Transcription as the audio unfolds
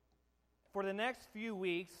For the next few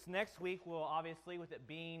weeks, next week will obviously, with it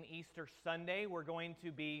being Easter Sunday, we're going to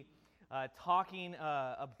be talking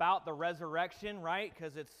about the resurrection, right?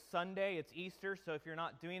 Because it's Sunday, it's Easter, so if you're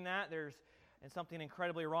not doing that, there's something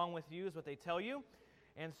incredibly wrong with you, is what they tell you.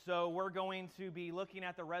 And so we're going to be looking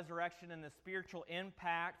at the resurrection and the spiritual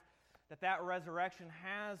impact that resurrection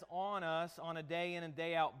has on us on a day in and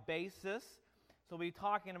day out basis. So we'll be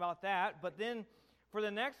talking about that. But then for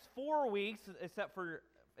the next 4 weeks, except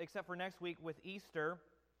for next week with Easter,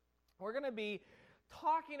 we're going to be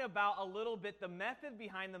talking about a little bit the method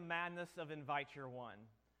behind the madness of Invite Your One.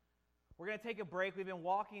 We're going to take a break. We've been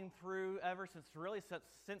walking through ever since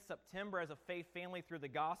September as a faith family through the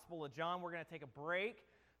Gospel of John. We're going to take a break,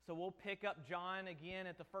 so we'll pick up John again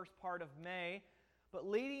at the first part of May. But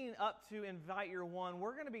leading up to Invite Your One,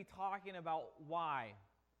 we're going to be talking about why.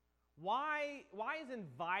 Why is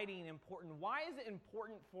inviting important? Why is it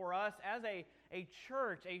important for us as a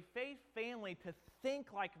church, a faith family, to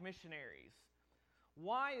think like missionaries?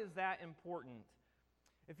 Why is that important?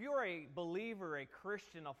 If you're a believer, a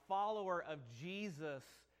Christian, a follower of Jesus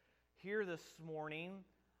here this morning,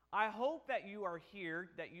 I hope that you are here,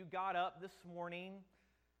 that you got up this morning,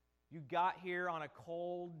 you got here on a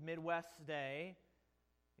cold Midwest day,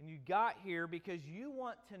 and you got here because you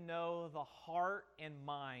want to know the heart and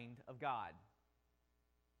mind of God.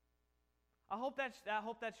 I hope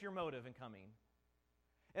that's your motive in coming.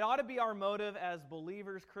 It ought to be our motive as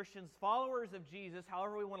believers, Christians, followers of Jesus,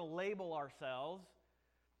 however we want to label ourselves,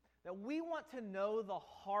 that we want to know the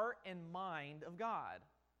heart and mind of God.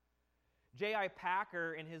 J.I.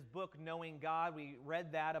 Packer, in his book, Knowing God, we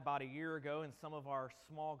read that about a year ago in some of our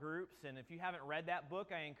small groups, and if you haven't read that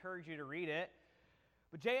book, I encourage you to read it.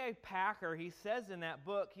 But J.I. Packer, he says in that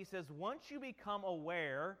book, he says, once you become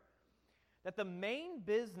aware that the main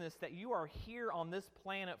business that you are here on this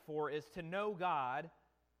planet for is to know God,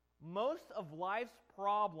 most of life's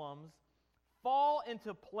problems fall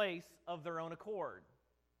into place of their own accord.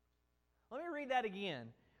 Let me read that again.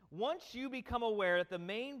 Once you become aware that the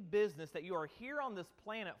main business that you are here on this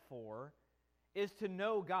planet for is to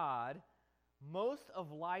know God, most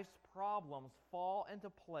of life's problems fall into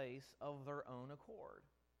place of their own accord.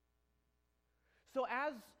 So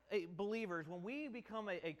as believers, when we become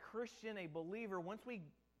a Christian, a believer, once we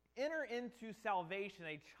enter into salvation,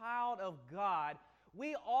 a child of God,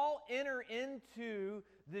 we all enter into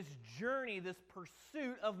this journey, this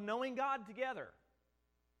pursuit of knowing God together.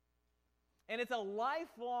 And it's a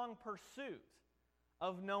lifelong pursuit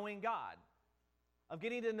of knowing God, of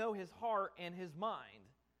getting to know His heart and His mind.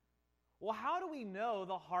 Well, how do we know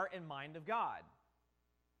the heart and mind of God?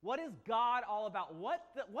 What is God all about? What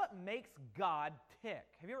makes God tick?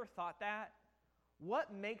 Have you ever thought that?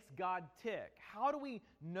 What makes God tick? How do we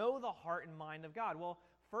know the heart and mind of God? Well,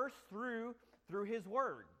 first through His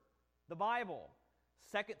Word, the Bible.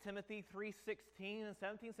 2 Timothy 3:16 and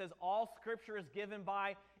 17 says, all Scripture is given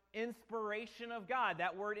by inspiration of God.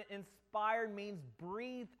 That word inspired means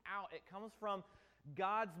breathed out. It comes from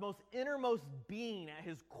God's most innermost being. At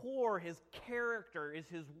His core, His character is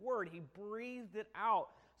His Word. He breathed it out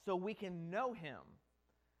so we can know Him.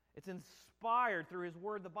 It's inspired through His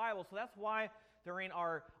Word, the Bible. So that's why during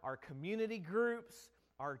our community groups,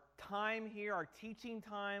 our time here, our teaching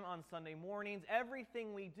time on Sunday mornings,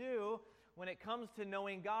 everything we do when it comes to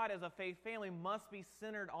knowing God as a faith family must be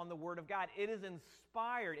centered on the Word of God. It is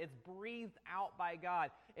inspired. It's breathed out by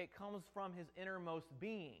God. It comes from His innermost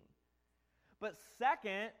being. But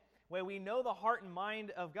second, way we know the heart and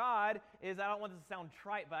mind of God is, I don't want this to sound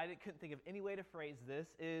trite, but I couldn't think of any way to phrase this,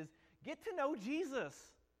 is get to know Jesus.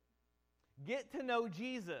 Get to know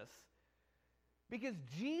Jesus. Because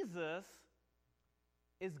Jesus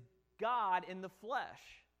is God in the flesh.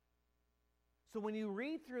 So when you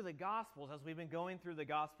read through the Gospels, as we've been going through the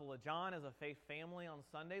Gospel of John as a faith family on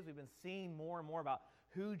Sundays, we've been seeing more and more about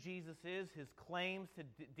who Jesus is, His claims to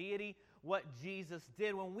deity, what Jesus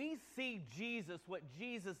did. When we see Jesus, what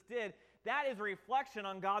Jesus did, that is a reflection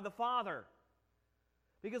on God the Father.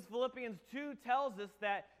 Because Philippians 2 tells us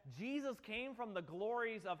that Jesus came from the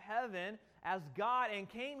glories of heaven as God and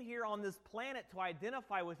came here on this planet to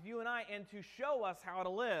identify with you and I and to show us how to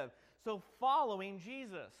live. So following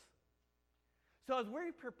Jesus. So as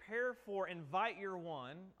we prepare for Invite Your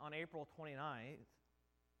One on April 29th,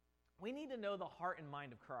 we need to know the heart and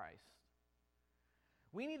mind of Christ.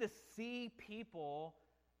 We need to see people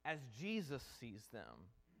as Jesus sees them.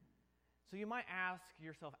 So you might ask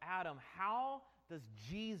yourself, Adam, how does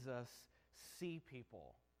Jesus see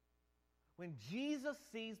people? When Jesus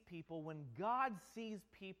sees people, when God sees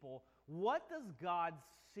people, what does God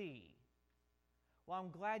see? Well, I'm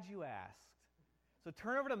glad you asked. So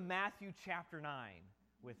turn over to Matthew chapter 9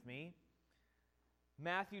 with me.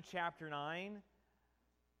 Matthew chapter 9.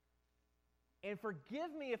 And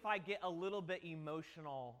forgive me if I get a little bit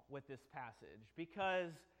emotional with this passage,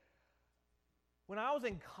 because when I was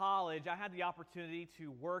in college, I had the opportunity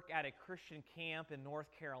to work at a Christian camp in North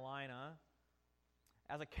Carolina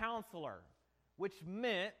as a counselor, which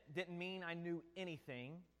didn't mean I knew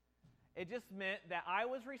anything. It just meant that I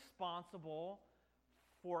was responsible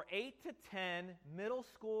for 8 to 10 middle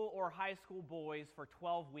school or high school boys for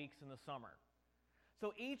 12 weeks in the summer.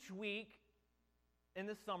 So each week in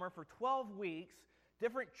the summer, for 12 weeks,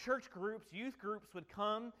 different church groups, youth groups would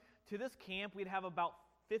come to this camp. We'd have about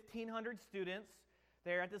 1,500 students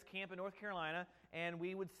there at this camp in North Carolina, and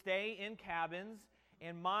we would stay in cabins.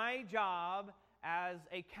 And my job as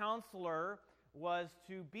a counselor was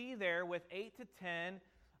to be there with 8 to 10,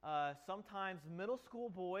 sometimes middle school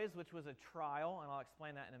boys, which was a trial, and I'll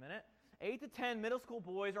explain that in a minute. 8 to 10 middle school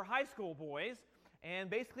boys or high school boys, and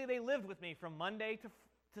basically they lived with me from Monday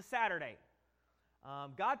to Saturday.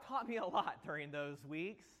 God taught me a lot during those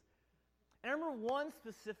weeks. And I remember one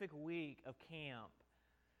specific week of camp,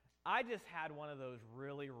 I just had one of those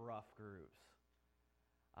really rough groups.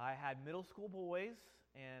 I had middle school boys,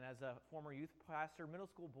 and as a former youth pastor, middle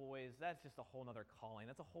school boys, that's just a whole other calling.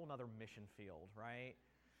 That's a whole other mission field, right?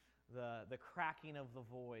 The cracking of the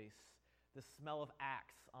voice, the smell of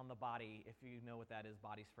Axe on the body, if you know what that is,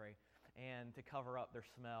 body spray, and to cover up their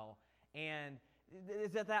smell. And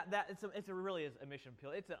it really is a mission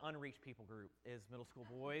field. It's an unreached people group, is middle school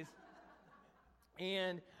boys.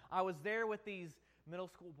 And I was there with these middle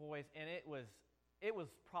school boys, and it was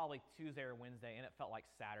probably Tuesday or Wednesday, and it felt like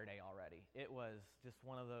Saturday already. It was just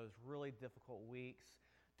one of those really difficult weeks.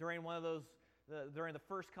 During the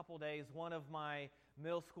first couple of days, one of my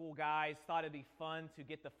middle school guys thought it'd be fun to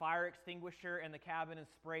get the fire extinguisher in the cabin and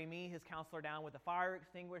spray me, his counselor, down with the fire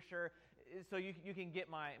extinguisher. So you can get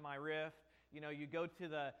my riff. You know, you go to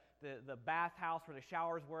the bathhouse where the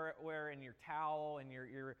showers were, and your towel and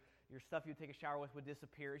your stuff you would take a shower with would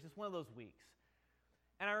disappear. It's just one of those weeks.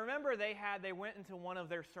 And I remember they went into one of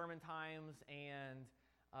their sermon times, and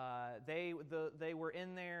they were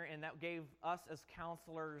in there, and that gave us as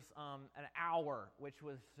counselors an hour, which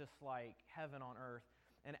was just like heaven on earth.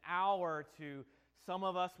 An hour to, some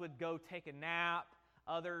of us would go take a nap,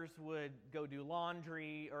 others would go do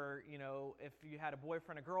laundry, or, you know, if you had a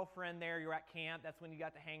boyfriend or girlfriend there, you're at camp, that's when you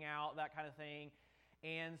got to hang out, that kind of thing.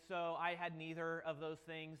 And so I had neither of those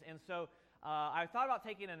things. And so I thought about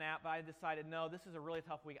taking a nap, but I decided, no, this is a really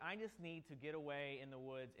tough week. I just need to get away in the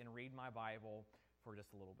woods and read my Bible for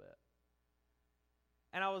just a little bit.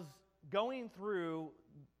 And I was going through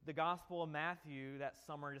the Gospel of Matthew that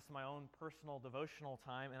summer, just my own personal devotional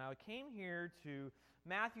time, and I came here to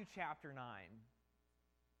Matthew chapter 9.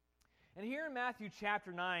 And here in Matthew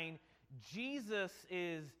chapter 9, Jesus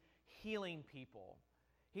is healing people.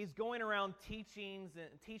 He's going around teaching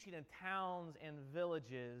in towns and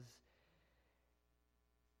villages.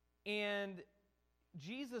 And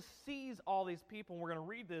Jesus sees all these people, and we're going to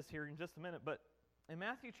read this here in just a minute, but in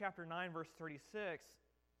Matthew chapter 9, verse 36,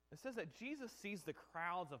 it says that Jesus sees the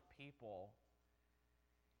crowds of people,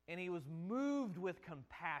 and he was moved with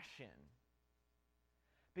compassion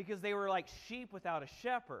because they were like sheep without a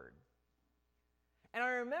shepherd. And I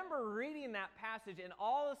remember reading that passage, and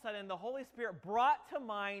all of a sudden the Holy Spirit brought to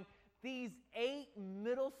mind these 8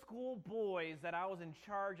 middle school boys that I was in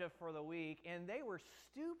charge of for the week, and they were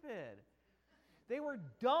stupid. They were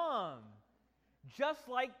dumb, just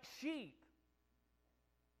like sheep.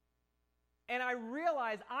 And I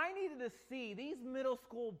realized I needed to see these middle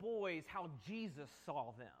school boys how Jesus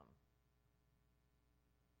saw them.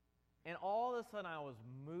 And all of a sudden I was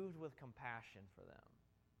moved with compassion for them.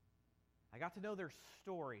 I got to know their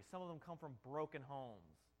story. Some of them come from broken homes.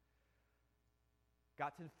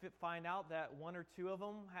 Got to find out that 1 or 2 of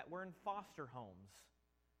them were in foster homes.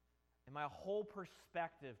 And my whole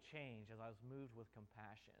perspective changed as I was moved with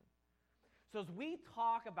compassion. So as we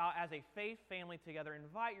talk about, as a faith family together,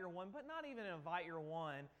 Invite Your One, but not even Invite Your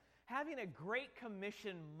One, having a Great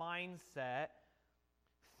Commission mindset,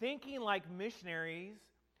 thinking like missionaries,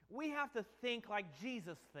 we have to think like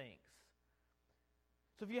Jesus thinks.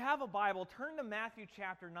 So if you have a Bible, turn to Matthew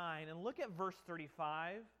chapter 9 and look at verse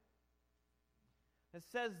 35. It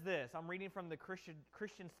says this. I'm reading from the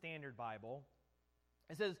Christian Standard Bible.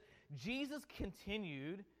 It says, Jesus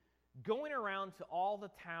continued going around to all the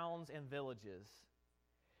towns and villages,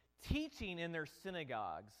 teaching in their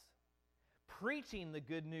synagogues, preaching the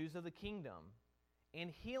good news of the kingdom, and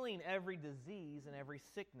healing every disease and every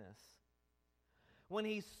sickness. When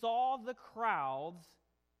he saw the crowds,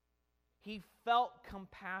 he felt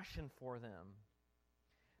compassion for them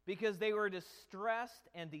because they were distressed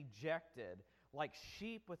and dejected, like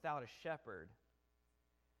sheep without a shepherd.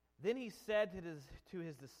 Then he said to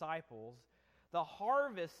his disciples, the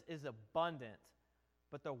harvest is abundant,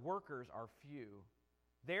 but the workers are few.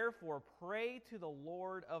 Therefore, pray to the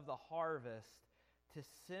Lord of the harvest to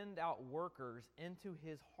send out workers into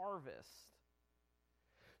his harvest.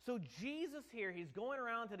 So Jesus here, he's going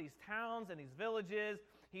around to these towns and these villages.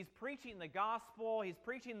 He's preaching the gospel. He's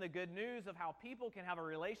preaching the good news of how people can have a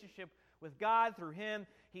relationship with God through him.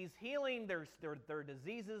 He's healing their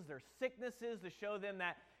diseases, their sicknesses, to show them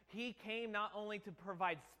that he came not only to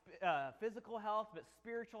provide physical health, but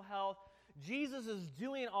spiritual health. Jesus is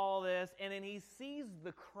doing all this, and then he sees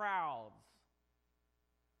the crowds.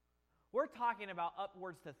 We're talking about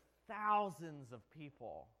upwards to thousands of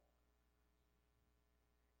people.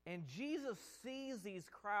 And Jesus sees these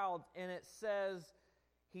crowds, and it says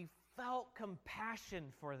he felt compassion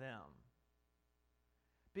for them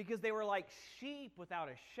because they were like sheep without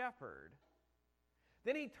a shepherd.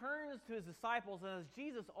 Then he turns to his disciples, and as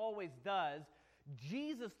Jesus always does,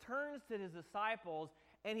 Jesus turns to his disciples,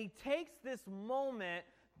 and he takes this moment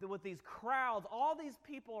with these crowds, all these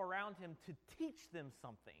people around him, to teach them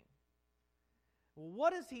something.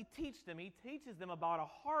 What does he teach them? He teaches them about a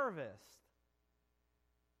harvest.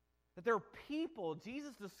 That there are people,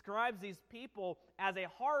 Jesus describes these people as a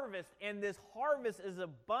harvest, and this harvest is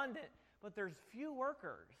abundant, but there's few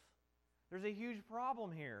workers. There's a huge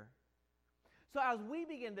problem here. So as we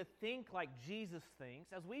begin to think like Jesus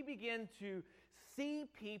thinks, as we begin to see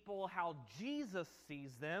people how Jesus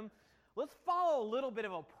sees them, let's follow a little bit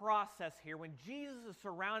of a process here when Jesus is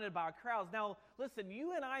surrounded by crowds. Now, listen,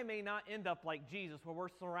 you and I may not end up like Jesus, where we're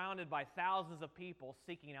surrounded by thousands of people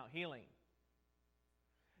seeking out healing.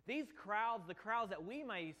 These crowds, the crowds that we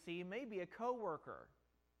may see, may be a coworker,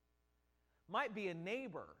 might be a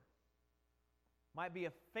neighbor, might be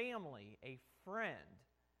a family, a friend.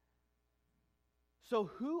 So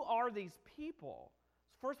who are these people?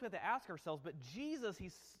 First we have to ask ourselves, but Jesus,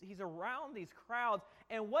 he's around these crowds,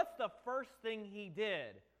 and what's the first thing he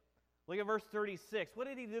did? Look at verse 36. What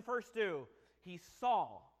did he first do? He saw.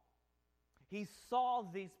 He saw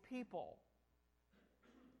these people.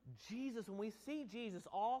 Jesus, when we see Jesus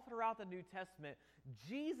all throughout the New Testament,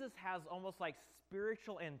 Jesus has almost like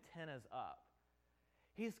spiritual antennas up.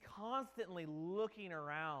 He's constantly looking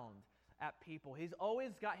around at people. He's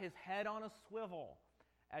always got his head on a swivel,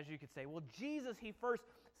 as you could say. Well, Jesus, he first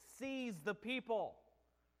sees the people.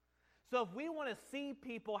 So if we want to see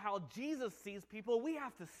people how Jesus sees people, we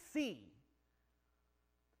have to see.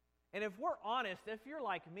 And if we're honest, if you're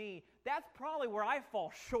like me, that's probably where I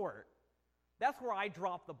fall short. That's where I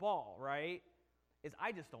drop the ball, right? Is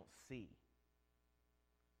I just don't see.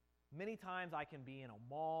 Many times I can be in a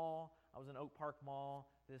mall. I was in Oak Park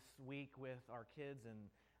Mall this week with our kids and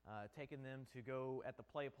taking them to go at the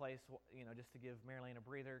play place, just to give Marilyn a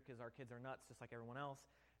breather because our kids are nuts just like everyone else,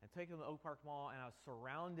 and taking them to Oak Park Mall, and I was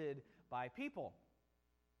surrounded by people.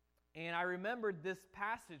 And I remembered this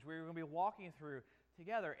passage we were going to be walking through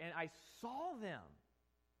together, and I saw them.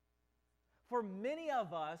 For many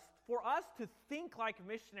of us, for us to think like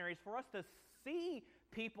missionaries, for us to see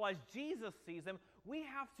people as Jesus sees them, we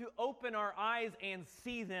have to open our eyes and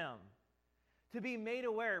see them. To be made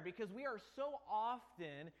aware, because we are so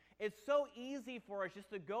often, it's so easy for us just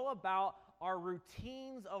to go about our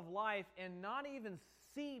routines of life and not even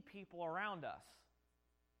see people around us.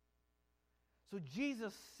 So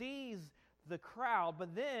Jesus sees the crowd,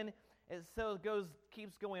 but then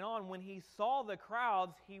keeps going on. When he saw the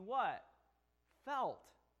crowds, he what? Felt.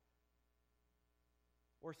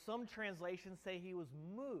 Or some translations say he was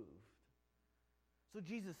moved. So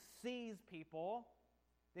Jesus sees people,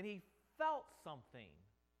 then he felt something.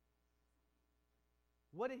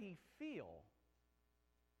 What did he feel?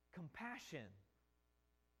 Compassion.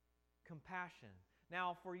 Compassion.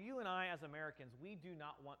 Now, for you and I as Americans, we do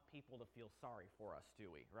not want people to feel sorry for us, do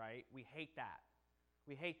we? Right? We hate that.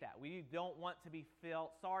 We hate that. We don't want to be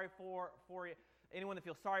felt sorry for you. Anyone that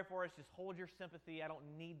feels sorry for us, just hold your sympathy. I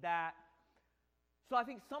don't need that. So I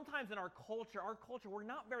think sometimes in our culture, we're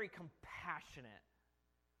not very compassionate.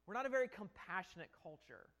 We're not a very compassionate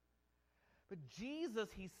culture. But Jesus,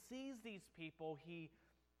 he sees these people, he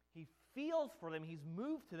feels for them, he's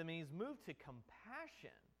moved to them, and he's moved to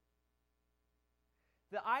compassion.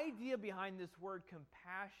 The idea behind this word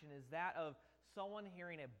compassion is that of someone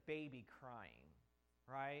hearing a baby crying,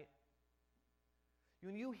 right?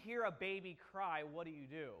 When you hear a baby cry, what do?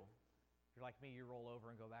 If you're like me, you roll over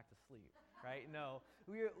and go back to sleep, right? No.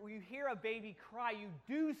 When you hear a baby cry, you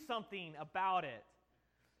do something about it.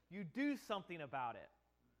 You do something about it.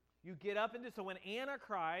 You get up and do. So when Anna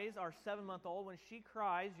cries, our 7-month-old, when she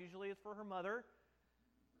cries, usually it's for her mother.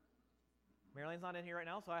 Marilyn's not in here right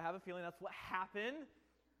now, so I have a feeling that's what happened.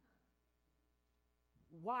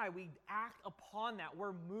 Why? We act upon that.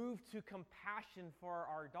 We're moved to compassion for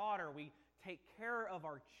our daughter. We take care of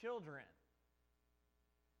our children.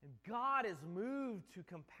 And God is moved to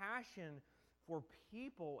compassion for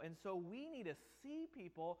people. And so we need to see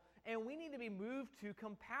people, and we need to be moved to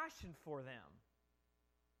compassion for them.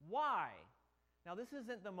 Why? Now, this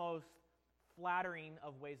isn't the most flattering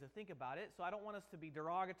of ways to think about it, so I don't want us to be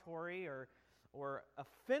derogatory or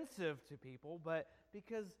offensive to people, but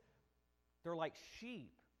because they're like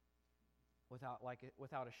sheep without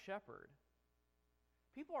a shepherd.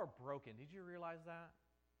 People are broken. Did you realize that?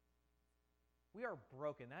 We are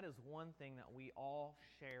broken. That is one thing that we all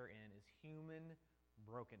share in, is human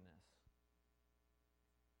brokenness.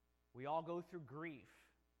 We all go through grief.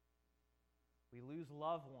 We lose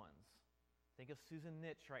loved ones. Think of Susan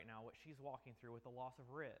Nitsch right now, what she's walking through with the loss of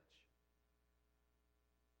Rich.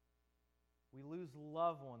 We lose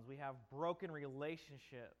loved ones. We have broken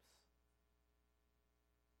relationships.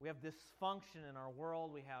 We have dysfunction in our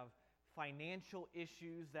world. We have financial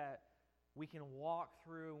issues that we can walk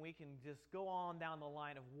through, and we can just go on down the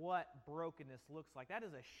line of what brokenness looks like. That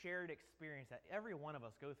is a shared experience that every one of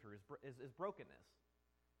us go through, is brokenness.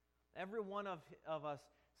 Every one of us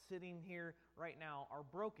sitting here right now are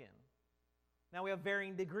broken. Now, we have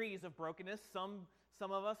varying degrees of brokenness. Some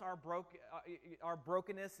of us, our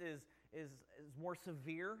brokenness is more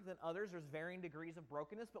severe than others. There's varying degrees of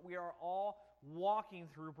brokenness, but we are all walking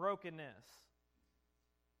through brokenness.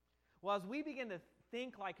 Well, as we begin to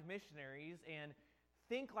think like missionaries and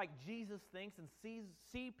think like Jesus thinks and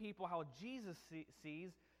see people how Jesus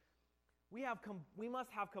sees, we must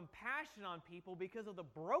have compassion on people because of the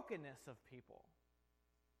brokenness of people.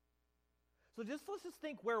 So let's just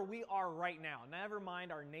think where we are right now. Never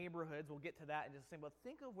mind our neighborhoods. We'll get to that in just a second. But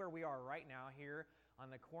think of where we are right now here on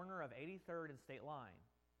the corner of 83rd and State Line.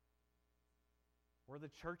 We're the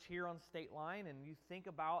church here on State Line, and you think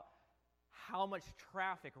about how much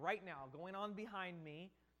traffic right now going on behind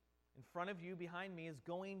me, in front of you, behind me, is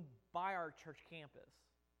going by our church campus.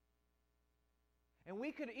 And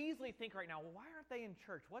we could easily think right now, well, why aren't they in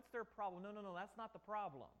church? What's their problem? No, that's not the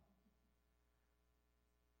problem.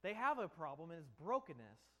 They have a problem, and it's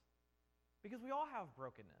brokenness. Because we all have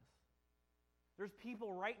brokenness. There's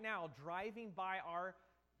people right now driving by our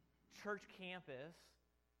church campus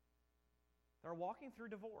that are walking through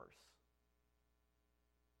divorce.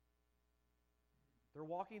 They're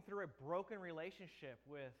walking through a broken relationship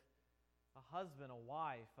with a husband, a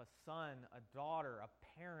wife, a son, a daughter,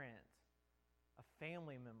 a parent, a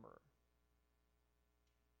family member.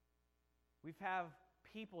 We've have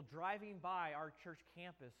people driving by our church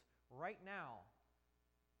campus right now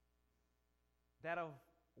that have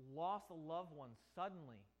lost a loved one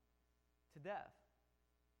suddenly to death.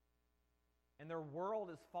 And their world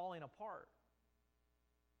is falling apart.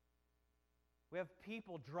 We have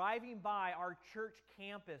people driving by our church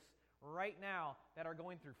campus right now that are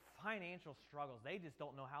going through financial struggles. They just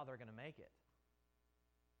don't know how they're going to make it.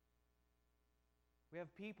 We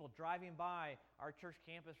have people driving by our church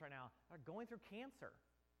campus right now that are going through cancer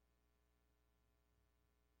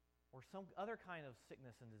or some other kind of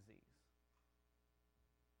sickness and disease.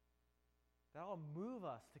 That all move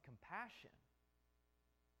us to compassion.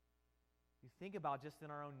 You think about just in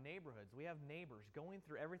our own neighborhoods. We have neighbors going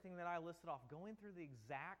through everything that I listed off, going through the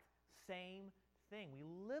exact same thing. We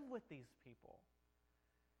live with these people.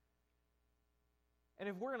 And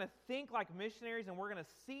if we're going to think like missionaries and we're going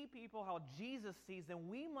to see people how Jesus sees them,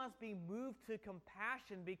 we must be moved to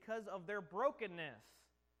compassion because of their brokenness.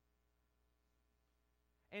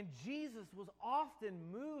 And Jesus was often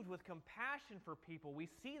moved with compassion for people. We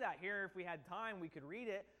see that here. If we had time, we could read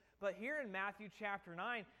it. But here in Matthew chapter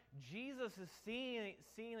 9, Jesus is seeing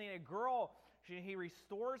a girl. He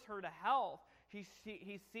restores her to health. He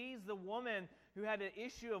sees the woman who had an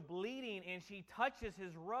issue of bleeding, and she touches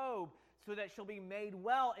his robe so that she'll be made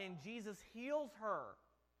well, and Jesus heals her.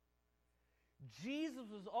 Jesus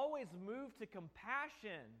was always moved to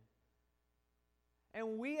compassion.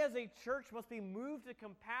 And we as a church must be moved to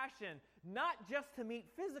compassion, not just to meet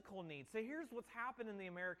physical needs. So here's what's happened in the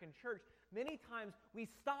American church. Many times we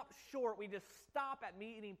stop short. We just stop at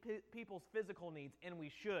meeting people's physical needs, and we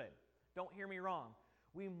should. Don't hear me wrong.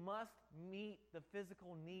 We must meet the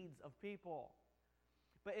physical needs of people.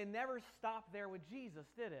 But it never stopped there with Jesus,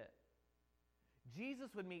 did it?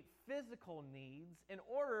 Jesus would meet physical needs in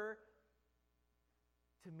order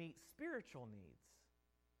to meet spiritual needs.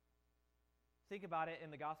 Think about it in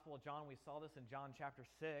the Gospel of John. We saw this in John chapter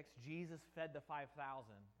 6. Jesus fed the 5,000,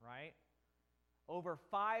 right? Over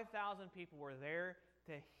 5,000 people were there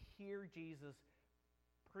to hear Jesus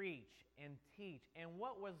preach and teach. And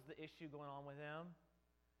what was the issue going on with them?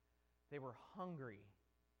 They were hungry.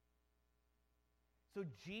 So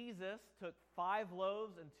Jesus took 5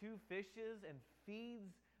 loaves and 2 fishes and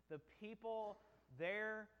feeds the people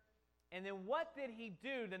there. And then what did he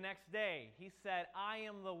do the next day? He said, I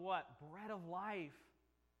am the what? Bread of life.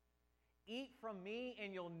 Eat from me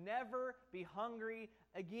and you'll never be hungry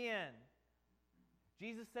again.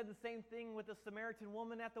 Jesus said the same thing with the Samaritan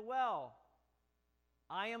woman at the well.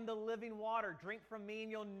 I am the living water. Drink from me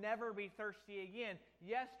and you'll never be thirsty again.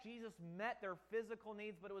 Yes, Jesus met their physical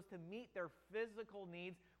needs, but it was to meet their physical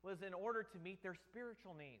needs was in order to meet their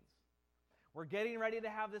spiritual needs. We're getting ready to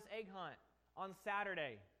have this egg hunt on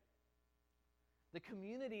Saturday. The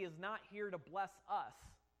community is not here to bless us.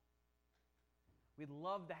 We'd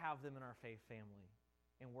love to have them in our faith family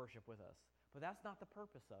and worship with us. But that's not the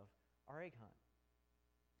purpose of our egg hunt.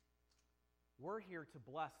 We're here to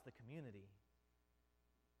bless the community.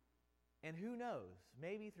 And who knows,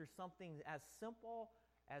 maybe through something as simple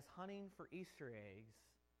as hunting for Easter eggs,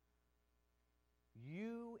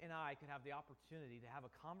 you and I could have the opportunity to have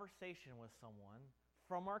a conversation with someone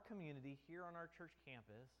from our community here on our church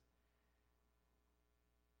campus,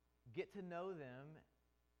 get to know them,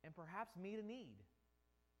 and perhaps meet a need.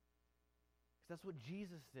 Because that's what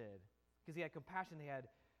Jesus did. Because he had compassion, he had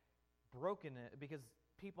brokenness, because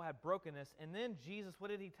people had brokenness. And then Jesus,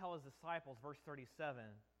 what did he tell his disciples? Verse 37.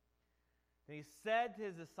 And he said to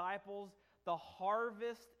his disciples, the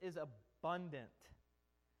harvest is abundant,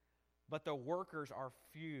 but the workers are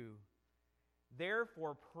few.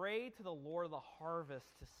 Therefore, pray to the Lord of the harvest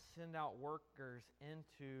to send out workers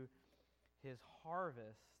into his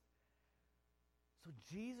harvest. So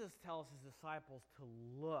Jesus tells his disciples to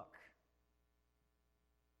look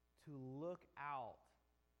out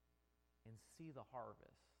and see the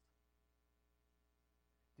harvest.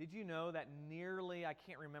 Did you know that nearly, I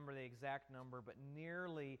can't remember the exact number, but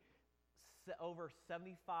nearly over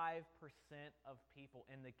 75% of people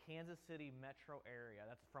in the Kansas City metro area,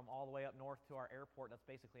 that's from all the way up north to our airport, that's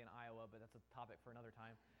basically in Iowa, but that's a topic for another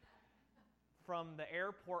time, from the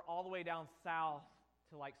airport all the way down south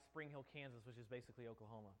to like Spring Hill, Kansas, which is basically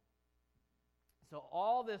Oklahoma. So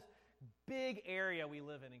all this big area we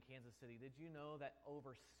live in Kansas City, did you know that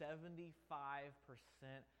over 75%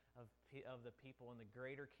 of the people in the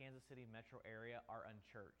greater Kansas City metro area are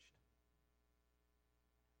unchurched?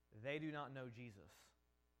 They do not know Jesus.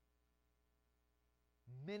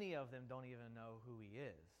 Many of them don't even know who he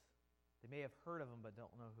is. They may have heard of him but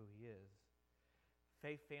don't know who he is.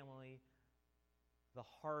 Faith family, the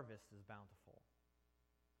harvest is bountiful.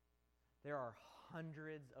 There are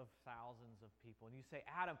hundreds of thousands of people. And you say,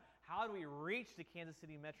 Adam, how do we reach the Kansas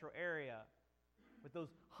City metro area with those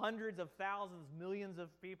hundreds of thousands, millions of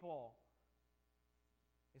people?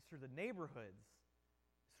 It's through the neighborhoods.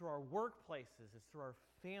 It's through our workplaces. It's through our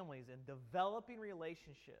families and developing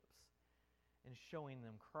relationships and showing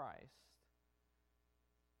them Christ.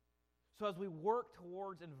 So as we work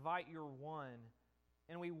towards Invite Your One,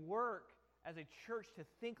 and we work as a church to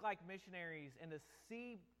think like missionaries and to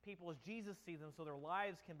see people as Jesus sees them so their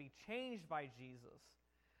lives can be changed by Jesus,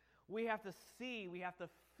 we have to see, we have to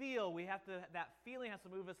feel, that feeling has to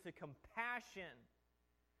move us to compassion.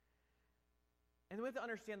 And we have to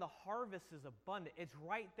understand the harvest is abundant. It's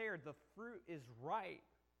right there. The fruit is ripe.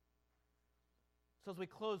 So as we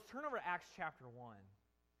close, turn over to Acts chapter 1.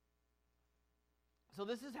 So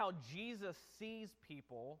this is how Jesus sees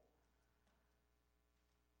people.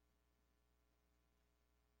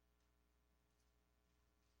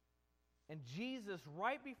 And Jesus,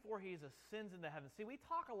 right before he ascends into heaven, see, we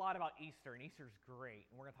talk a lot about Easter, and Easter's great,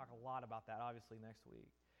 and we're going to talk a lot about that, obviously, next week.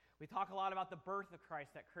 We talk a lot about the birth of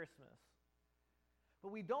Christ at Christmas.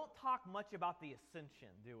 But we don't talk much about the ascension,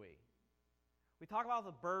 do we? We talk about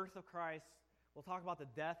the birth of Christ. We'll talk about the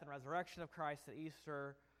death and resurrection of Christ at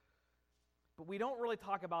Easter. But we don't really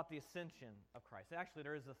talk about the ascension of Christ. Actually,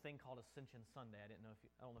 there is a thing called Ascension Sunday. I don't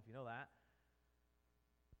know if you know that.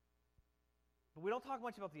 But we don't talk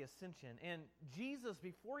much about the ascension. And Jesus,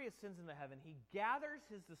 before he ascends into heaven, he gathers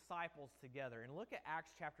his disciples together. And look at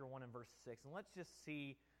Acts chapter 1 and verse 6. And let's just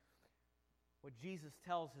see what Jesus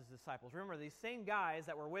tells his disciples. Remember, these same guys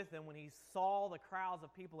that were with him when he saw the crowds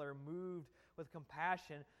of people that are moved with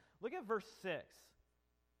compassion. Look at verse 6.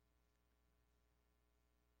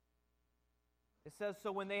 It says,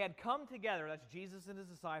 so when they had come together, that's Jesus and his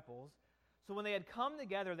disciples, so when they had come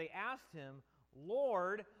together, they asked him,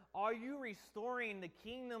 Lord, are you restoring the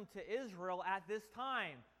kingdom to Israel at this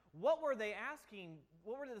time? What were they asking?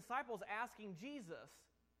 What were the disciples asking Jesus?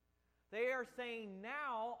 They are saying,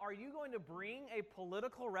 now, are you going to bring a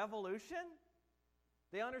political revolution?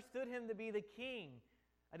 They understood him to be the king.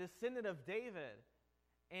 a descendant of David,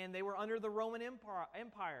 and they were under the Roman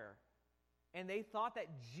Empire. And they thought that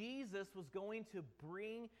Jesus was going to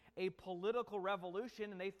bring a political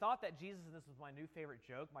revolution, and they thought that Jesus, and this is my new favorite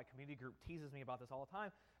joke, my community group teases me about this all the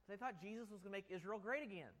time, they thought Jesus was going to make Israel great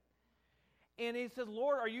again. And he says,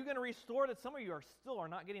 Lord, are you going to restore that? Some of you are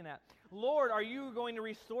not getting that. Lord, are you going to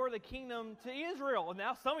restore the kingdom to Israel? And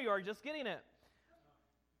now some of you are just getting it.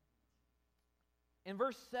 In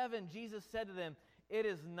verse 7, Jesus said to them, it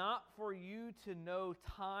is not for you to know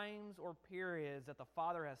times or periods that the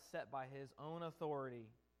Father has set by His own authority.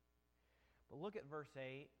 But look at verse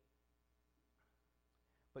 8.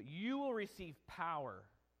 But you will receive power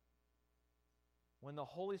when the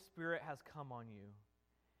Holy Spirit has come on you.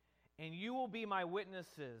 And you will be my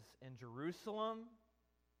witnesses in Jerusalem,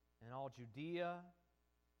 and all Judea,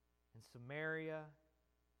 and Samaria,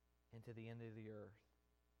 and to the end of the earth.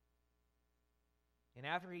 And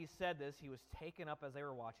after he said this, he was taken up as they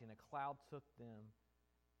were watching. A cloud took them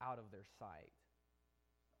out of their sight.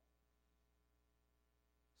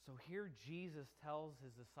 So here Jesus tells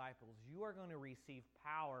his disciples, you are going to receive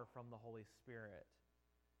power from the Holy Spirit.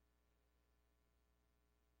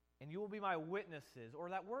 And you will be my witnesses. Or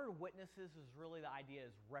that word witnesses is really the idea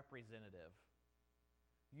is representative.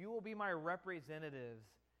 You will be my representatives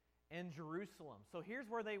in Jerusalem. So here's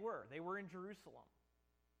where they were. They were in Jerusalem.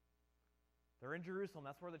 They're in Jerusalem.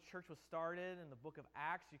 That's where the church was started in the book of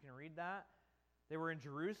Acts. You can read that. They were in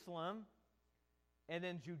Jerusalem. And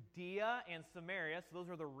then Judea and Samaria. So those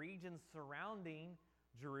are the regions surrounding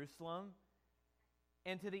Jerusalem.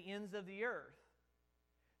 And to the ends of the earth.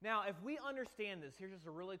 Now, if we understand this, here's just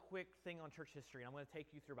a really quick thing on church history. And I'm going to take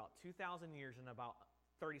you through about 2,000 years in about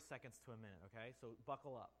 30 seconds to a minute, okay? So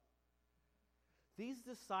buckle up. These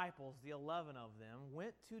disciples, the 11 of them,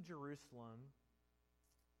 went to Jerusalem.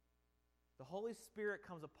 The Holy Spirit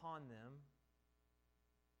comes upon them,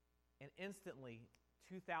 and instantly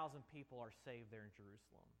 2,000 people are saved there in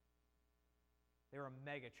Jerusalem. They were a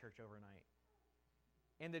mega church overnight.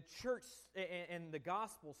 And the church and the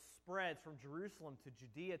gospel spreads from Jerusalem to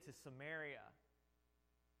Judea to Samaria.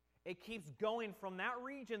 It keeps going from that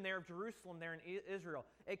region there of Jerusalem there in Israel.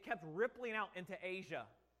 It kept rippling out into Asia.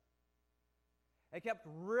 It kept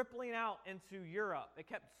rippling out into Europe. It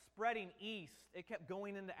kept spreading east. It kept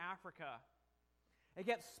going into Africa. It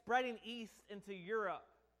kept spreading east into Europe.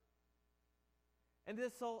 And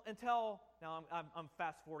this until, now I'm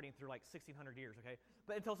fast forwarding through like 1,600 years, okay?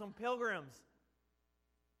 But until some pilgrims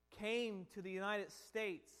came to the United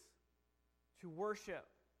States to worship.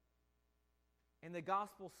 And the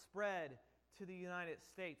gospel spread to the United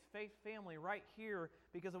States. Faith family, right here,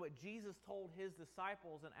 because of what Jesus told his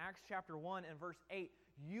disciples in Acts chapter 1 and verse 8,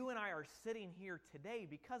 you and I are sitting here today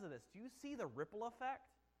because of this. Do you see the ripple effect?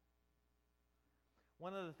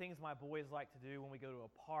 One of the things my boys like to do when we go to a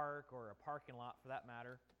park or a parking lot for that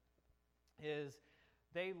matter is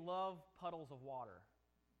they love puddles of water,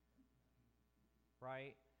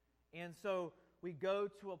 right? And so we go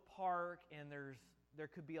to a park and there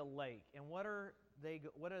could be a lake. And what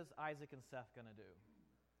is Isaac and Seth going to do?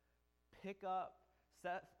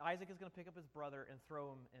 Isaac is going to pick up his brother and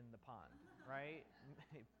throw him in the pond, right?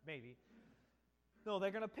 Maybe. No, they're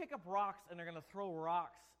going to pick up rocks and they're going to throw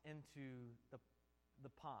rocks into the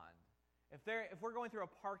pond. If we're going through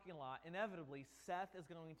a parking lot, inevitably Seth is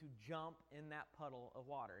going to jump in that puddle of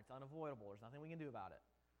water. It's unavoidable. There's nothing we can do about it.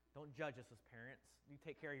 Don't judge us as parents. You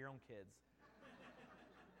take care of your own kids.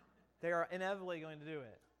 They are inevitably going to do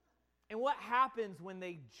it. And what happens when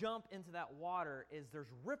they jump into that water is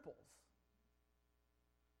there's ripples.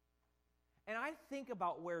 And I think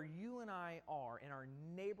about where you and I are in our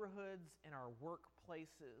neighborhoods, in our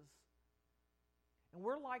workplaces. And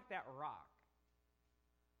we're like that rock.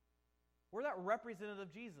 We're that representative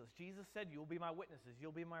of Jesus. Jesus said, you'll be my witnesses.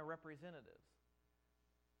 You'll be my representatives.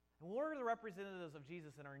 And we're the representatives of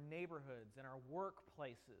Jesus in our neighborhoods, in our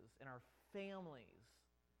workplaces, in our families,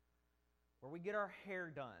 where we get our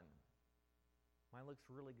hair done. Mine looks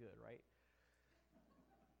really good, right?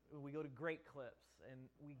 We go to Great Clips, and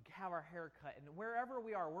we have our hair cut. And wherever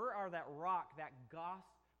we are that rock, that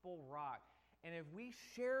gospel rock. And if we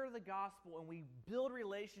share the gospel and we build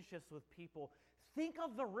relationships with people, think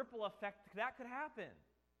of the ripple effect that could happen.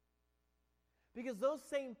 Because those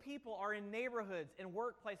same people are in neighborhoods, in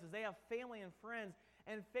workplaces. They have family and friends.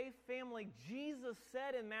 And faith family, Jesus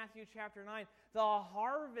said in Matthew chapter 9, the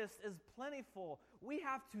harvest is plentiful. We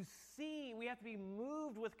have to be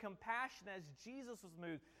moved with compassion as Jesus was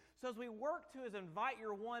moved. So as we work to invite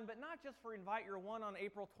your one, but not just for invite your one on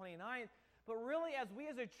April 29th, but really as we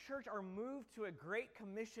as a church are moved to a Great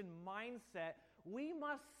Commission mindset, we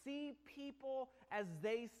must see people as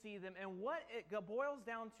they see them. And what it boils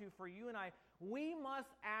down to for you and I, we must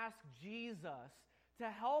ask Jesus to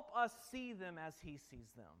help us see them as he sees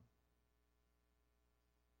them.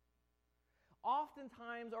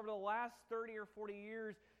 Oftentimes, over the last 30 or 40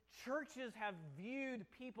 years, churches have viewed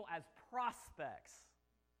people as prospects.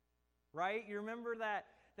 Right? You remember that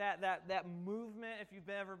movement, if you've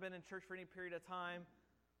ever been in church for any period of time?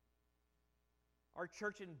 Our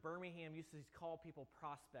church in Birmingham used to call people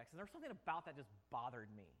prospects, and there was something about that just bothered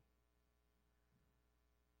me.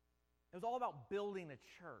 It was all about building a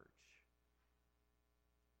church.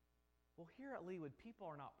 Well, here at Leawood, people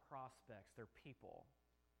are not prospects, they're people.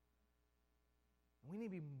 We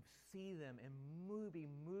need to see them and be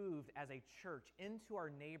moved as a church into our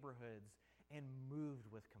neighborhoods and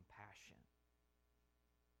moved with compassion.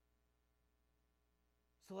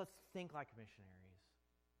 So let's think like missionaries.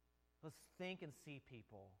 Let's think and see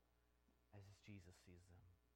people as Jesus sees them.